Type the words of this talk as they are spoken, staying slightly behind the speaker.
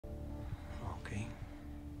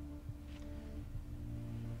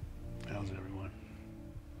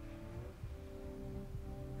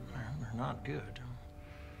not good.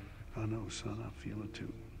 I know, son. I feel it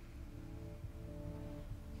too.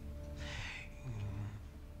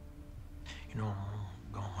 You know,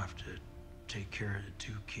 I'm gonna have to take care of the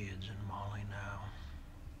 2 kids and Molly now.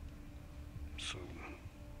 So,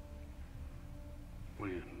 what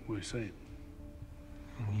do you say?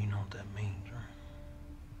 You know what that means, right?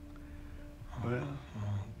 Well, I'm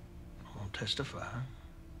gonna testify.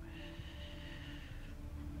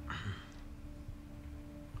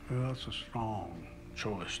 Well, that's a strong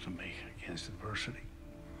choice to make against adversity.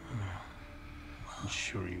 You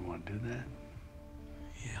sure you want to do that?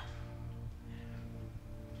 Yeah.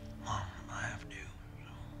 Mom, I have to.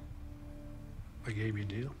 So. They gave you a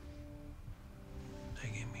deal? They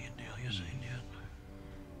gave me a deal, yes they did.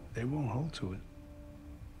 They won't hold to it.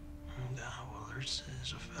 Well, there's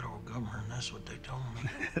a federal government, that's what they told me.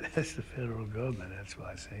 That's the federal government, that's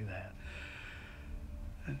why I say that.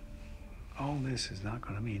 And all this is not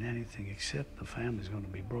going to mean anything except the family's going to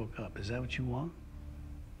be broke up. Is that what you want?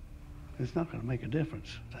 It's not going to make a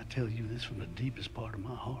difference. I tell you this from the deepest part of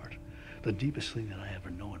my heart. The deepest thing that I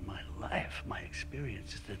ever know in my life, my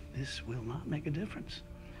experience, is that this will not make a difference.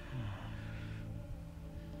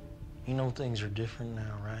 You know things are different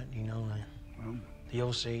now, right? You know that. Well, the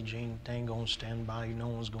Osage ain't gonna stand by you. No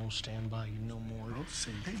one's gonna stand by you no more.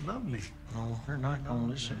 Osage, they love me. No, they're not gonna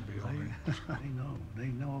listen to you. They know. They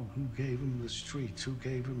know who gave them the streets, who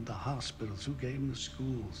gave them the hospitals, who gave them the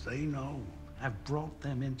schools. They know. I've brought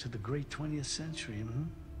them into the great 20th century.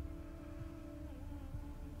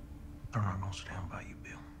 They're not gonna stand by you,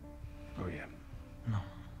 Bill. Oh, yeah. No,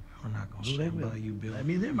 they're not gonna stand by you, Bill. I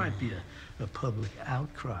mean, there might be a public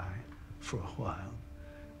outcry for a while,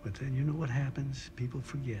 but then you know what happens? People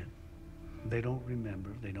forget. They don't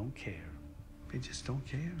remember. They don't care. They just don't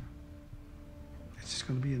care. It's just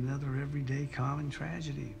going to be another everyday common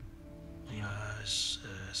tragedy. Yes,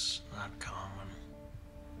 it's not common.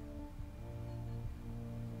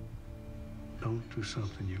 Don't do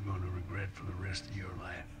something you're going to regret for the rest of your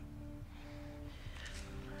life.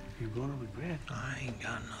 You're going to regret. I ain't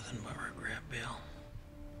got nothing but regret, Bill.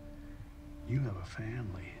 You have a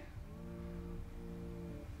family.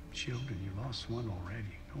 Children, you lost one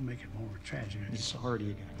already. Don't make it more of a tragedy. It's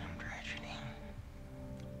already a goddamn tragedy.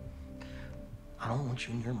 I don't want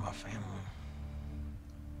you near my family.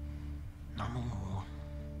 Not no more.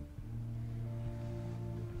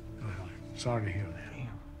 Well, sorry to hear that.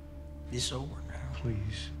 Yeah. It's over now.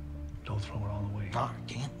 Please, don't throw it all away. No, I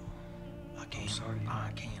can't. I can't. I'm sorry.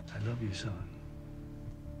 I can't. I love you, son.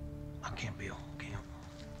 I can't, Bill. Can't.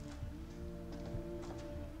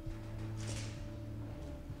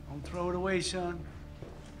 Don't throw it away, son.